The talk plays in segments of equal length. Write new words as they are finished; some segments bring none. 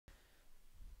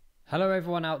Hello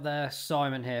everyone out there,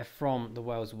 Simon here from the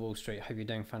Whales of Wall Street. Hope you're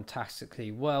doing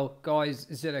fantastically well. Guys,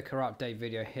 Zilliqa update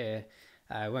video here.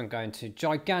 I won't go into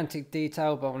gigantic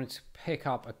detail, but I wanted to pick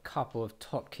up a couple of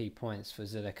top key points for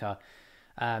Zilliqa.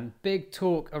 Big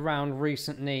talk around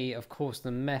recently, of course, the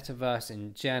metaverse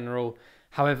in general.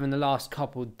 However, in the last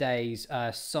couple of days,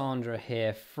 Sandra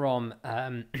here from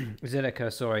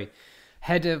Zilliqa,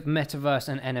 head of metaverse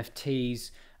and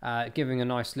NFTs, giving a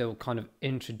nice little kind of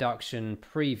introduction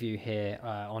preview here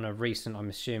on a recent, I'm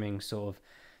assuming, sort of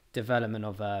development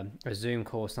of a Zoom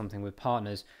call or something with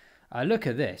partners. Look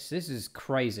at this. This is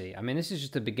crazy. I mean, this is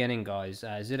just the beginning, guys.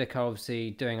 Zilliqa obviously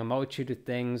doing a multitude of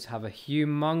things, have a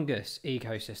humongous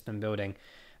ecosystem building.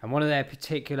 And one of their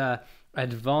particular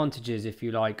advantages, if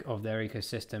you like, of their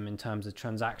ecosystem in terms of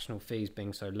transactional fees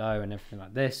being so low and everything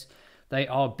like this, they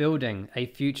are building a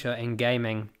future in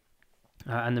gaming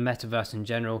and the metaverse in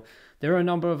general. There are a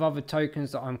number of other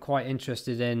tokens that I'm quite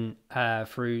interested in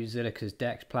through Zilliqa's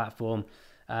DEX platform.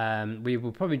 We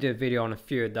will probably do a video on a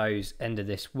few of those end of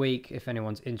this week if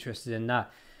anyone's interested in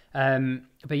that.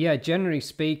 But yeah, generally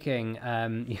speaking,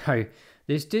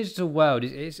 this digital world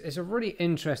is a really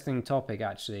interesting topic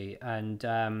actually, and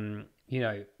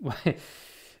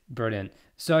brilliant.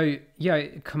 So yeah,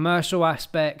 commercial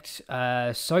aspect,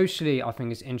 socially, I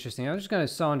think it's interesting. I'm just going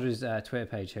to Sandra's Twitter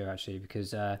page here actually,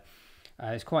 because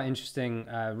it's quite interesting.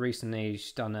 Recently,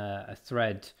 she's done a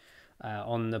thread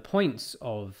on the points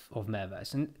of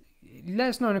Metaverse, and let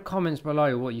us know in the comments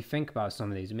below what you think about some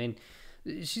of these. I mean,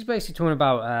 she's basically talking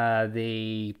about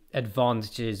the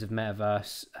advantages of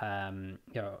Metaverse.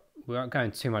 We won't go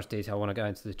into too much detail. I want to go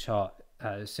into the chart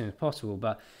as soon as possible,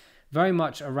 but very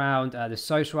much around the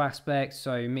social aspect,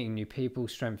 so meeting new people,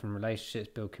 strengthen relationships,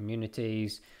 build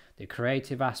communities. The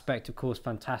creative aspect, of course,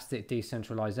 fantastic.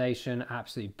 Decentralization,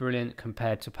 absolutely brilliant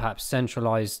compared to perhaps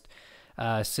centralized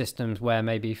systems where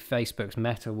maybe Facebook's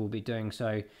Meta will be doing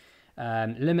so.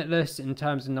 Limitless in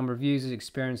terms of number of users,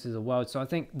 experiences, the world. So I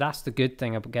think that's the good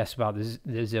thing, I guess, about the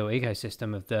ZIL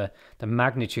ecosystem, of the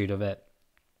magnitude of it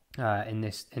in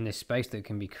this space that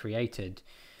can be created.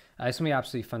 It's going to be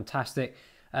absolutely fantastic.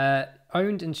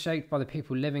 Owned and shaped by the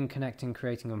people living, connecting,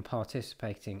 creating and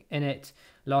participating in it.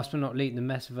 Last but not least, the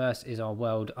metaverse is our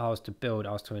world, ours to build,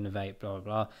 ours to innovate, blah, blah,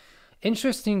 blah.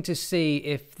 Interesting to see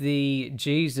if the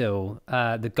ZIL,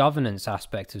 the governance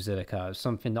aspect of Zilliqa, is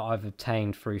something that I've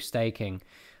obtained through staking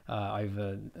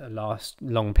over the last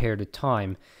long period of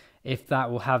time, if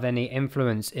that will have any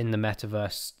influence in the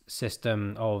metaverse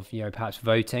system of, perhaps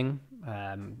voting,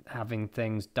 having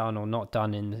things done or not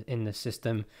done in the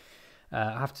system.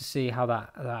 I have to see how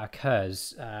that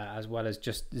occurs, as well as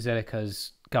just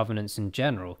Zilliqa's governance in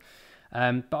general.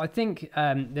 But I think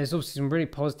there's also some really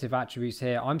positive attributes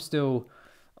here. I'm still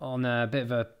on a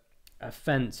bit of a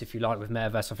fence, if you like, with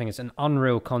Metaverse. I think it's an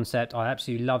unreal concept. I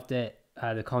absolutely loved it,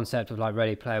 the concept of like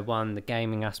Ready Player One, the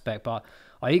gaming aspect. But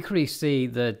I equally see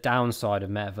the downside of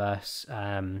Metaverse.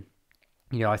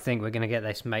 I think we're going to get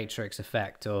this matrix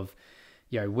effect of,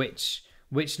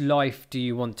 which life do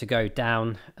you want to go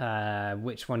down?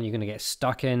 Which one are you going to get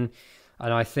stuck in?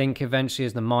 And I think eventually,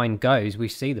 as the mind goes, we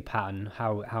see the pattern,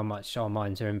 how much our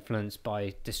minds are influenced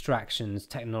by distractions,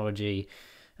 technology,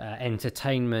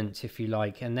 entertainment, if you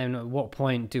like. And then at what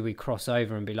point do we cross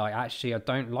over and be like, actually, I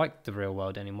don't like the real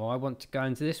world anymore. I want to go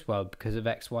into this world because of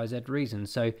X, Y, Z reason.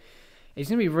 So it's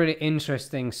going to be a really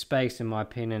interesting space, in my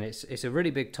opinion. It's a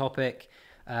really big topic.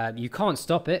 You can't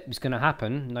stop it. It's going to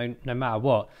happen no matter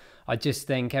what. I just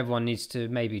think everyone needs to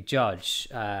maybe judge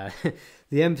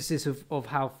the emphasis of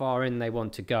how far in they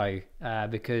want to go,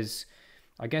 because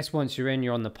I guess once you're in,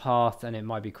 you're on the path, and it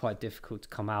might be quite difficult to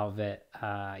come out of it.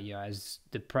 As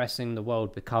depressing the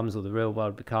world becomes, or the real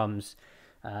world becomes,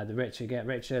 the richer get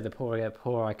richer, the poorer get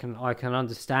poorer. I can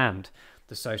understand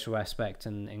the social aspect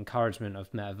and encouragement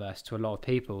of Metaverse to a lot of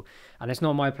people, and it's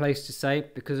not my place to say,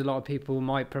 because a lot of people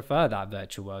might prefer that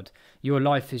virtual world. Your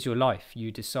life is your life. You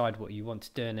decide what you want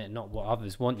to do in it, not what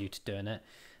others want you to do in it.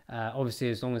 Obviously,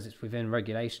 as long as it's within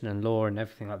regulation and law and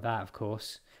everything like that, of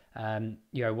course.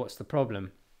 What's the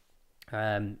problem?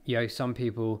 Some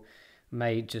people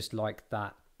may just like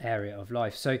that area of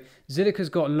life. So Zilliqa's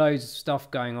got loads of stuff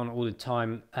going on all the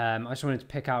time. I just wanted to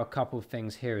pick out a couple of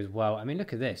things here as well. I mean,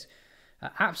 look at this.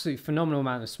 Absolute phenomenal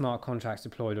amount of smart contracts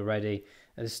deployed already.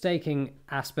 The staking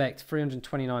aspect,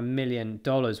 $329 million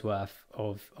worth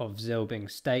of ZIL being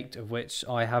staked, of which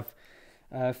I have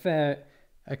a fair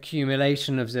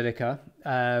accumulation of Zilliqa,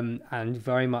 and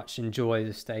very much enjoy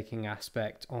the staking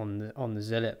aspect on the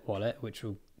Zilliq wallet, which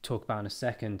we'll talk about in a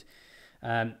second.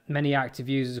 Many active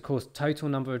users, of course. Total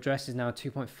number of addresses now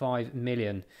 2.5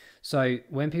 million. So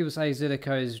when people say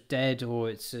Zilliqa is dead or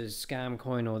it's a scam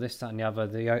coin or this, that, and the other,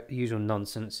 the usual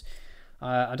nonsense,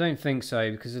 I don't think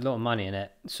so, because there's a lot of money in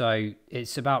it. So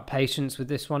it's about patience with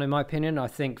this one, in my opinion. I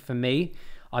think for me,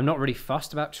 I'm not really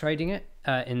fussed about trading it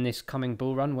in this coming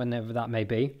bull run, whenever that may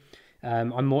be.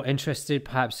 I'm more interested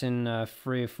perhaps in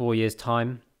 3 or 4 years'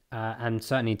 time, and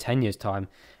certainly 10 years' time,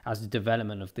 as the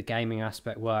development of the gaming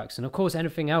aspect works. And of course,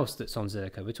 anything else that's on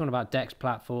Zilliqa. We're talking about DEX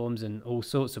platforms and all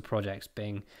sorts of projects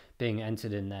being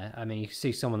entered in there. I mean, you can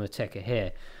see some on the ticker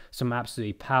here, some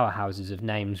absolutely powerhouses of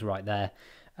names right there.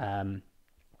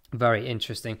 Very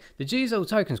interesting. The ZIL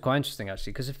token is quite interesting,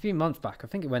 actually, because a few months back, I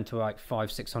think it went to like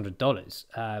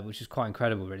 $500-600, which is quite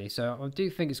incredible, really. So I do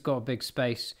think it's got a big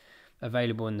space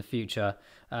available in the future.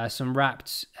 Some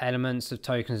wrapped elements of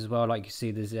tokens as well, like you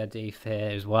see the ZETH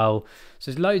here as well.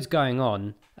 So there's loads going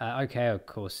on. OK, of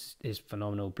course, is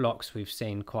phenomenal. Blocks we've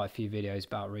seen quite a few videos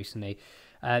about recently.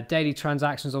 Daily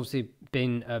transactions obviously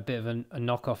been a bit of a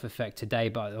knockoff effect today,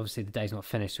 but obviously the day's not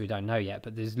finished, so we don't know yet.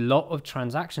 But there's a lot of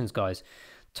transactions, guys.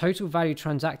 Total value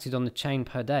transacted on the chain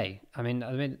per day. I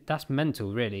mean that's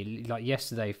mental, really. Like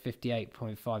yesterday,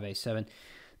 58.587.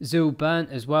 ZIL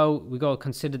burnt as well. We got to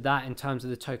consider that in terms of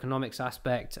the tokenomics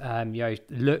aspect.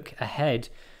 Look ahead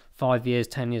 5 years,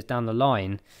 10 years down the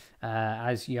line,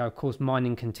 as of course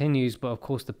mining continues, but of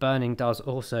course the burning does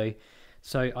also.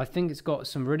 So I think it's got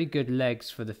some really good legs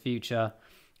for the future.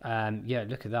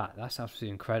 Look at that. That's absolutely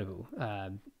incredible.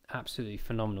 Absolutely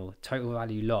phenomenal. Total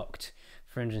value locked,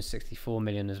 364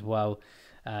 million as well.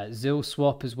 ZIL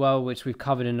swap as well, which we've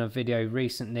covered in a video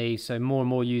recently. So more and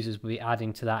more users will be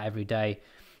adding to that every day.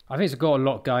 I think it's got a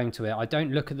lot going to it. I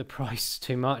don't look at the price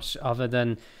too much other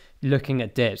than looking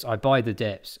at dips. I buy the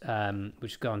dips,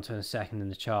 which will go on to in a second in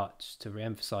the charts to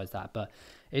re-emphasize that. But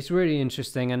it's really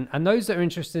interesting. And those that are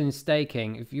interested in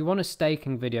staking, if you want a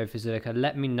staking video for Zilliqa,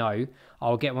 let me know.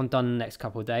 I'll get one done in the next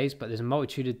couple of days. But there's a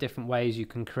multitude of different ways you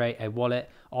can create a wallet.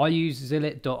 I use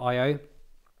zillit.io,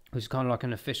 which is kind of like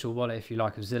an official wallet, if you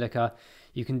like, of Zilliqa.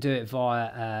 You can do it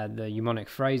via the mnemonic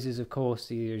phrases, of course,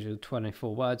 the usual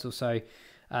 24 words or so.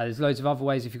 There's loads of other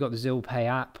ways if you've got the ZIL Pay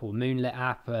app or Moonlit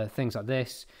app, things like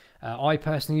this. I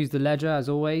personally use the Ledger, as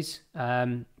always,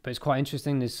 but it's quite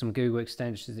interesting. There's some Google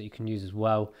extensions that you can use as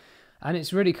well. And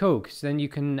it's really cool, because then you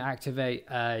can activate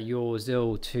your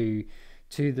ZIL to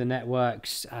the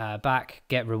networks back,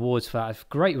 get rewards for that. It's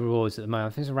great rewards at the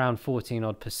moment. I think it's around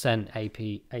 14%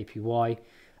 APY.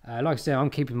 Like I said, I'm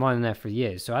keeping mine in there for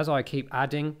years. So as I keep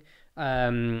adding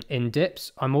in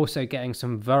dips, I'm also getting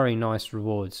some very nice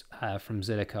rewards from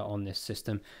Zilliqa on this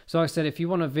system. So like I said, if you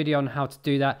want a video on how to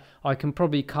do that, I can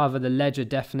probably cover the ledger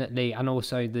definitely, and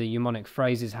also the mnemonic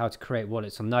phrases, how to create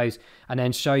wallets on those, and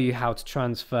then show you how to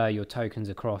transfer your tokens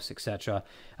across, etc.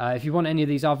 If you want any of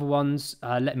these other ones,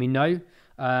 let me know.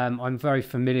 I'm very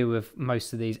familiar with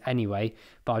most of these anyway,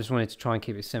 but I just wanted to try and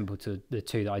keep it simple to the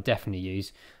two that I definitely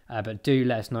use. But do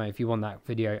let us know if you want that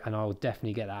video, and I'll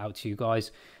definitely get that out to you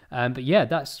guys. But yeah,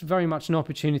 that's very much an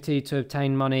opportunity to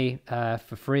obtain money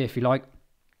for free, if you like.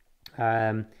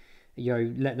 Let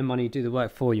the money do the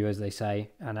work for you, as they say,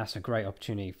 and that's a great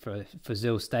opportunity for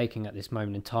ZIL staking at this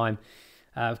moment in time.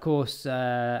 Of course,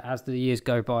 as the years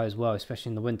go by as well, especially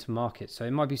in the winter market. So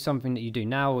it might be something that you do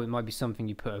now, or it might be something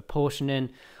you put a portion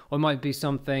in, or it might be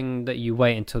something that you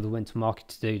wait until the winter market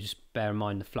to do. Just bear in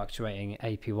mind the fluctuating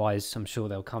APYs. I'm sure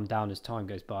they'll come down as time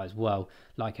goes by as well,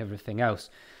 like everything else.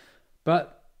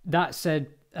 But that said,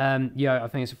 I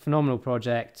think it's a phenomenal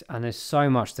project, and there's so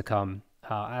much to come.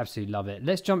 I absolutely love it.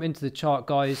 Let's jump into the chart,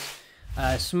 guys.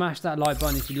 Smash that like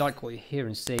button if you like what you hear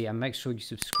and see, and make sure you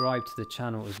subscribe to the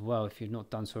channel as well if you've not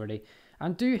done so already.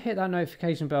 And do hit that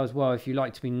notification bell as well if you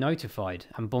like to be notified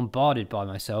and bombarded by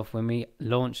myself when we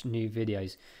launch new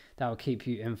videos. That will keep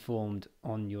you informed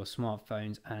on your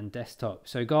smartphones and desktop.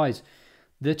 So guys,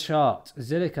 the chart,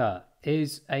 Zilliqa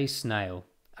is a snail.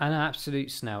 An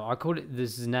absolute snail. I call it the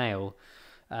snail.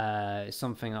 It's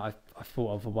something that I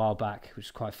thought of a while back, which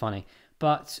is quite funny.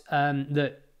 But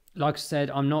like I said,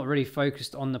 I'm not really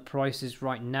focused on the prices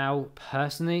right now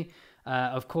personally.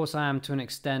 Of course, I am to an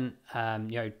extent,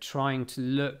 trying to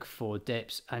look for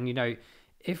dips. And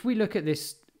if we look at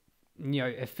this,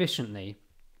 efficiently,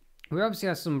 we obviously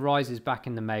had some rises back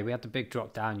in the May. We had the big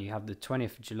drop down. You have the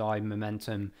 20th of July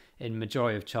momentum in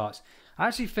majority of charts. I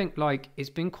actually think it's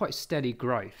been quite steady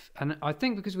growth. And I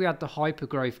think because we had the hyper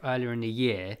growth earlier in the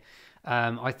year,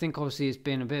 I think obviously it's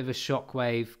been a bit of a shock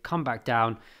wave, come back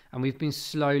down, and we've been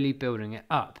slowly building it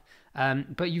up.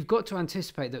 But you've got to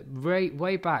anticipate that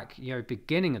way back,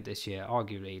 beginning of this year,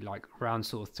 arguably like around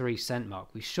sort of 3 cent mark,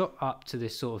 we shot up to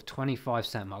this sort of 25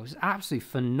 cent mark. It was absolutely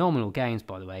phenomenal gains,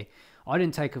 by the way. I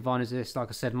didn't take advantage of this. Like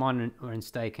I said, mine were in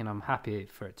stake, and I'm happy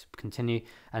for it to continue.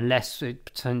 Unless it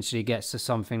potentially gets to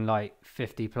something like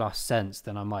 50 plus cents,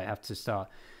 then I might have to start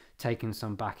taking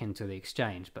some back into the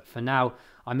exchange. But for now,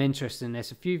 I'm interested in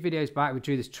this. A few videos back, we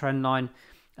drew this trend line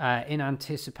in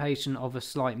anticipation of a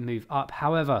slight move up.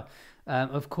 However,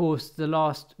 of course, the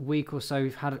last week or so,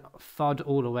 we've had FUD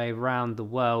all the way around the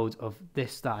world of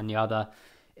this, that, and the other.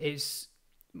 It's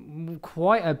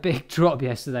quite a big drop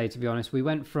yesterday, to be honest. We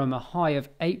went from a high of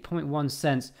 8.1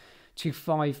 cents to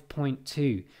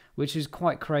 5.2, which is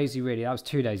quite crazy, really. That was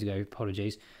 2 days ago,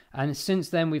 apologies. And since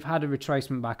then, we've had a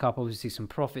retracement back up, obviously some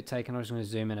profit taken. I'm just going to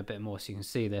zoom in a bit more so you can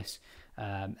see this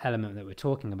element that we're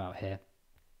talking about here.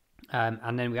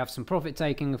 And then we have some profit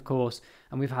taking, of course,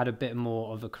 and we've had a bit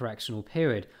more of a correctional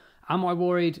period. Am I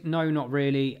worried? No, not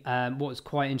really. What's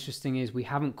quite interesting is we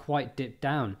haven't quite dipped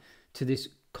down to this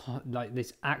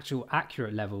actual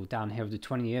accurate level down here of the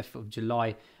 20th of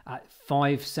July at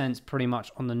 5 cents pretty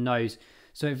much on the nose.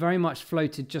 So it very much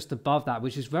floated just above that,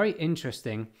 which is very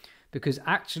interesting, because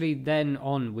actually then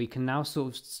on we can now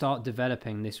sort of start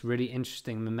developing this really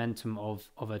interesting momentum of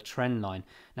a trend line.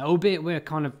 Now, albeit we're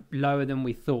kind of lower than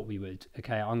we thought we would,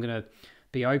 okay, I'm going to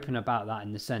be open about that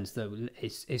in the sense that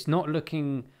it's not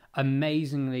looking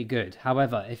amazingly good.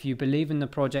 However, if you believe in the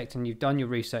project and you've done your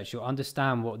research, you'll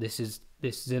understand what this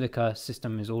Zilliqa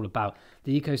system is all about.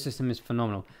 The ecosystem is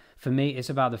phenomenal. For me, it's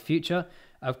about the future.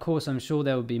 Of course, I'm sure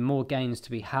there will be more gains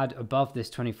to be had above this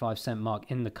 25 cent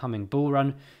mark in the coming bull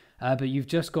run. But you've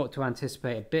just got to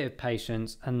anticipate a bit of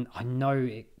patience. And I know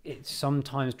it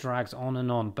sometimes drags on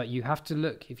and on, but you have to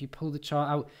look. If you pull the chart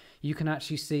out, you can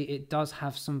actually see it does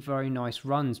have some very nice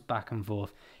runs back and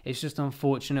forth. It's just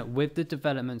unfortunate with the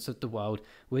developments of the world,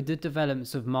 with the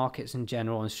developments of markets in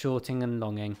general and shorting and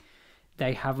longing,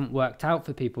 they haven't worked out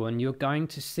for people. And you're going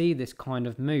to see this kind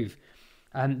of move.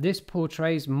 And this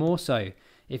portrays more so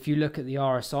if you look at the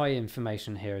RSI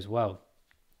information here as well.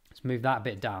 Let's move that a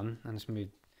bit down, and let's move.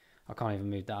 I can't even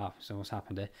move that up, so what's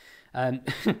happened here?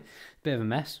 Bit of a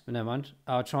mess, but never mind.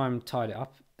 I'll try and tidy it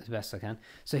up as best I can.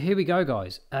 So here we go,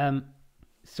 guys. 3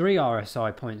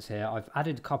 RSI points here. I've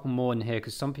added a couple more in here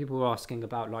because some people were asking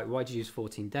about, like, why do you use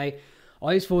 14-day?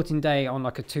 I use 14-day on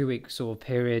like a 2-week sort of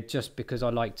period just because I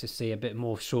like to see a bit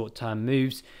more short-term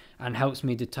moves and helps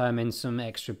me determine some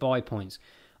extra buy points.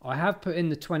 I have put in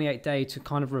the 28-day to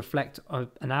kind of reflect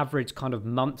an average kind of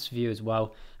month's view as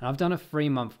well. And I've done a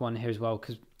 3-month one here as well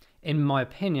because, in my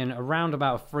opinion, around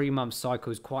about a 3-month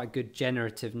cycle is quite a good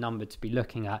generative number to be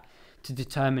looking at to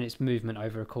determine its movement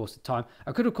over a course of time.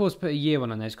 I could, of course, put a year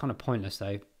one on there. It's kind of pointless,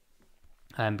 though,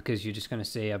 because you're just going to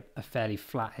see a fairly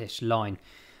flat-ish line.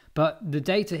 But the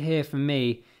data here, for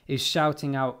me, is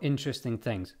shouting out interesting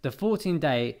things. The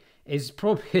 14-day is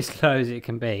probably as low as it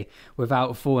can be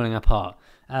without falling apart.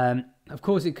 Of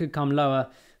course, it could come lower,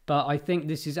 but I think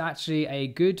this is actually a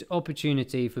good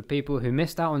opportunity for people who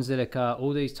missed out on Zilliqa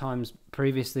all these times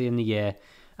previously in the year,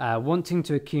 wanting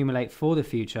to accumulate for the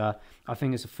future. I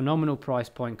think it's a phenomenal price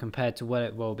point compared to what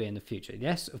it will be in the future.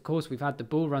 Yes, of course, we've had the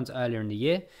bull runs earlier in the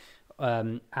year,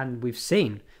 and we've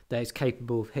seen that it's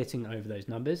capable of hitting over those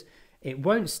numbers. It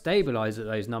won't stabilize at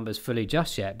those numbers fully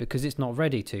just yet because it's not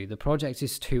ready to. The project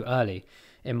is too early,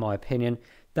 in my opinion.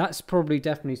 That's probably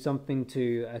definitely something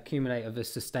to accumulate of a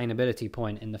sustainability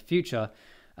point in the future.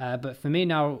 But for me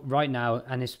now, right now,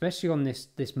 and especially on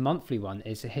this monthly one,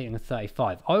 is hitting a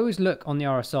 35. I always look on the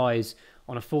RSIs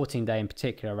on a 14-day in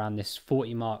particular around this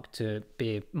 40 mark to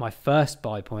be my first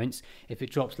buy points. If it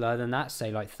drops lower than that,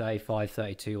 say like 35,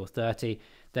 32 or 30,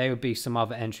 there would be some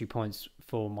other entry points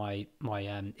for my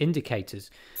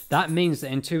indicators. That means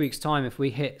that in 2 weeks time, if we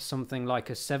hit something like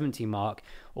a 70 mark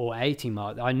or 80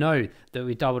 mark, I know that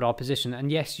we doubled our position. And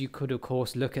yes, you could of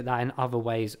course look at that in other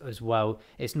ways as well.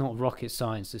 It's not rocket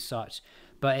science as such,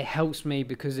 but it helps me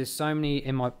because there's so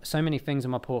many things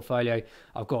in my portfolio.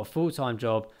 I've got a full-time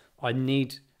job. I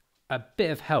need a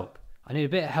bit of help. I need a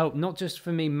bit of help, not just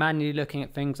for me manually looking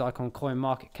at things like on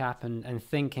CoinMarketCap and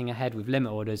thinking ahead with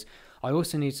limit orders. I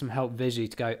also need some help visually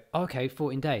to go, okay,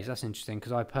 14 days, that's interesting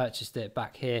because I purchased it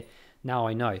back here, now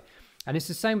I know. And it's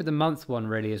the same with the month one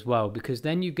really as well, because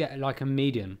then you get like a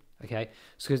median, okay?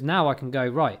 So because now I can go,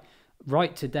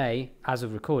 right today, as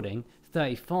of recording,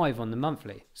 35 on the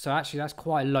monthly. So actually that's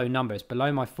quite a low number. It's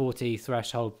below my 40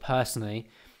 threshold personally.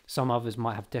 Some others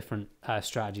might have different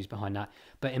strategies behind that.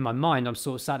 But in my mind, I'm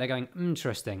sort of sat there going,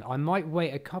 interesting. I might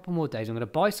wait a couple more days. I'm going to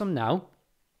buy some now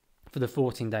for the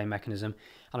 14-day mechanism,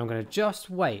 and I'm going to just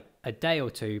wait a day or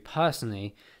two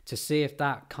personally to see if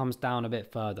that comes down a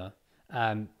bit further.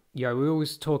 We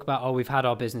always talk about, oh, we've had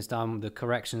our business done, the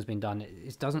correction's been done.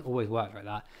 It doesn't always work like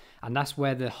that, and that's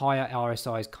where the higher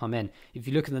RSIs come in. If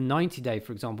you look at the 90-day,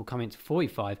 for example, coming to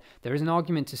 45, there is an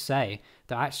argument to say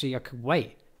that actually I could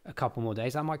wait a couple more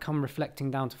days. That might come reflecting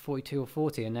down to 42 or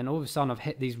 40, and then all of a sudden I've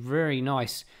hit these very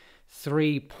nice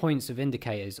 3 points of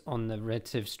indicators on the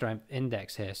relative strength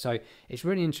index here. So it's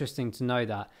really interesting to know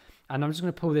that. And I'm just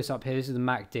going to pull this up here. This is the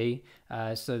MACD,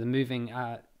 so the moving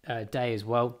day as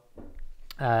well.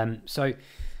 So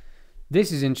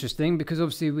this is interesting because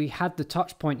obviously we had the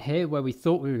touch point here where we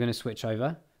thought we were going to switch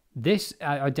over. This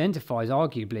identifies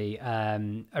arguably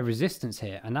a resistance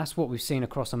here, and that's what we've seen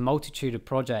across a multitude of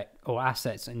project or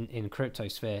assets in crypto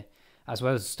sphere, as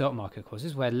well as the stock market. Of course,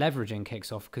 this is where leveraging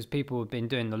kicks off, because people have been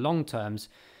doing the long terms,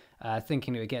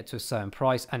 thinking it would get to a certain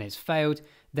price, and it's failed.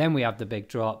 Then we have the big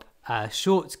drop.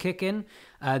 Shorts kick in.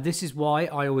 This is why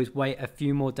I always wait a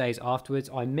few more days afterwards.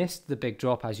 I missed the big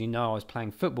drop, as you know. I was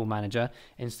playing Football Manager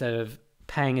instead of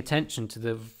paying attention to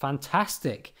the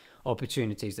fantastic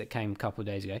opportunities that came a couple of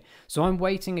days ago. So I'm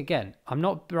waiting again. I'm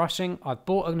not rushing. I've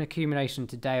bought an accumulation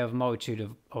today of a multitude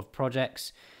of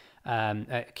projects,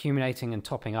 accumulating and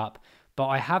topping up. But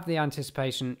I have the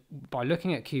anticipation by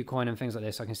looking at Qcoin and things like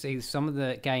this. I can see some of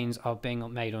the gains are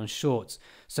being made on shorts.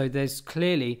 So there's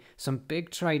clearly some big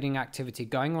trading activity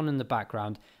going on in the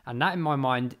background. And that, in my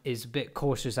mind, is a bit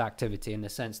cautious activity, in the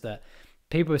sense that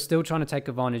people are still trying to take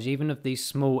advantage even of these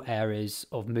small areas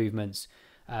of movements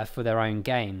for their own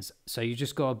gains. So you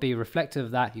just got to be reflective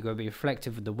of that. You've got to be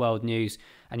reflective of the world news,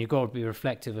 and you've got to be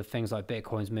reflective of things like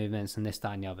Bitcoin's movements and this,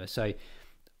 that, and the other. So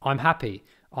I'm happy.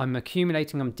 I'm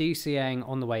accumulating, I'm DCAing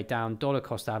on the way down, dollar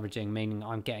cost averaging, meaning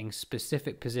I'm getting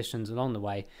specific positions along the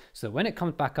way, so that when it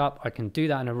comes back up, I can do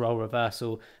that in a role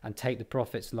reversal and take the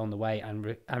profits along the way,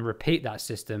 and repeat that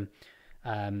system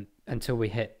until we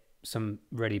hit some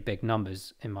really big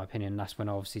numbers, in my opinion. That's when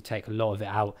I obviously take a lot of it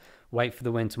out, wait for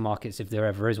the winter markets if there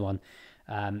ever is one,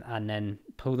 and then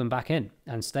pull them back in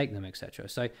and stake them, etc.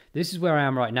 So this is where I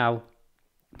am right now.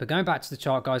 But going back to the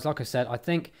chart, guys, like I said, I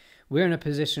think we're in a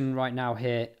position right now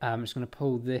here. I'm just going to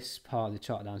pull this part of the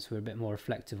chart down so we're a bit more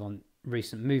reflective on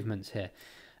recent movements here.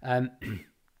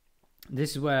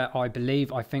 This is where I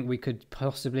think we could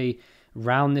possibly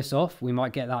round this off. We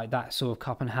might get that sort of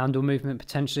cup and handle movement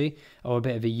potentially, or a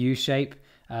bit of a U shape,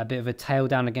 a bit of a tail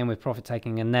down again with profit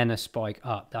taking, and then a spike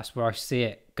up. That's where I see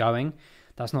it going.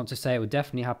 That's not to say it will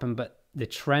definitely happen, but the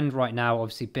trend right now,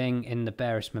 obviously being in the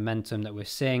bearish momentum that we're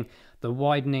seeing, the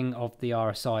widening of the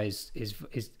RSI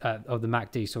of the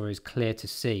MACD, sorry, is clear to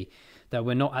see that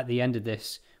we're not at the end of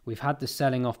this. We've had the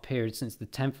selling off period since the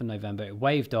 10th of November. It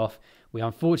waved off. We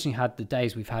unfortunately had the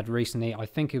days we've had recently. I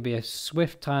think it'll be a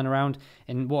swift turnaround.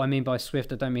 And what I mean by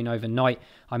swift, I don't mean overnight.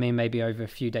 I mean maybe over a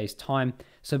few days' time.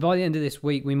 So by the end of this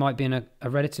week, we might be in a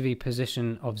relatively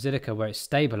position of Zilliqa where it's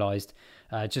stabilized,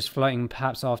 just floating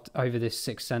perhaps over this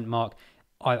 6 cent mark.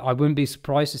 I wouldn't be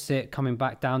surprised to see it coming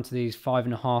back down to these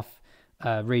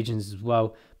 5.5 regions as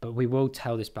well, but we will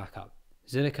tail this back up.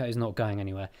 Zilliqa is not going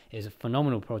anywhere. It is a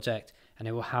phenomenal project, and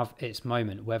it will have its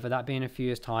moment, whether that be in a few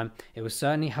years' time. It will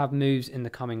certainly have moves in the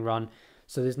coming run,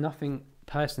 so there's nothing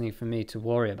personally for me to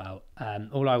worry about.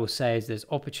 All I will say is there's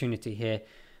opportunity here,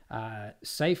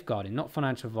 safeguarding, not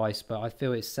financial advice, but I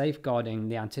feel it's safeguarding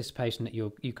the anticipation that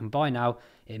you can buy now.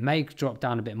 It may drop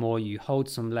down a bit more. You hold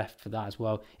some left for that as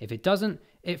well. If it doesn't,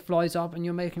 it flies up and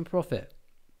you're making profit.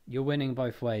 You're winning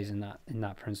both ways in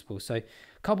that principle. So a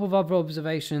couple of other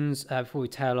observations before we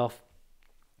tail off.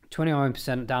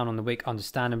 29% down on the week,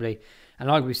 understandably. And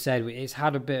like we said, it's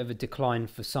had a bit of a decline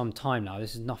for some time now.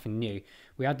 This is nothing new.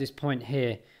 We had this point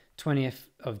here, 20th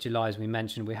of July, as we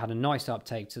mentioned. We had a nice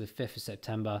uptake to the 5th of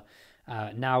September.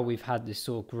 Now we've had this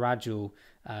sort of gradual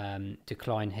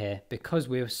decline here because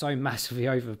we were so massively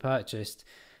overpurchased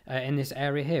in this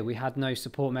area here. We had no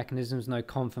support mechanisms, no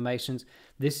confirmations.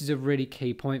 This is a really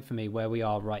key point for me where we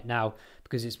are right now,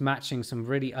 because it's matching some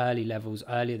really early levels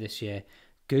earlier this year.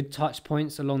 Good touch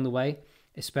points along the way,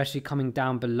 especially coming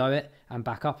down below it and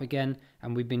back up again.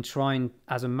 And we've been trying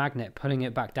as a magnet, pulling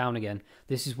it back down again.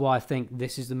 This is why I think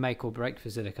this is the make or break for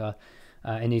Zilliqa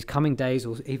in these coming days,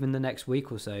 or even the next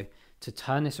week or so, to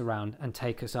turn this around and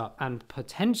take us up and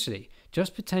potentially,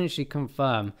 just potentially,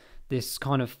 confirm this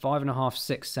kind of 5.5,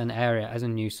 6 cent area as a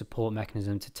new support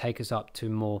mechanism to take us up to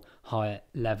more higher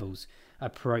levels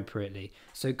appropriately.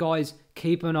 So guys,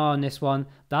 keep an eye on this one.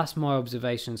 That's my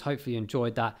observations. Hopefully you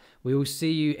enjoyed that. We will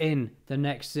see you in the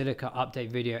next Zilliqa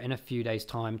update video in a few days'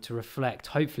 time to reflect,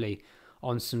 hopefully,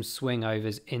 on some swing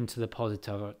overs into the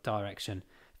positive direction.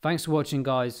 Thanks for watching,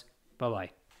 guys. Bye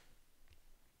bye.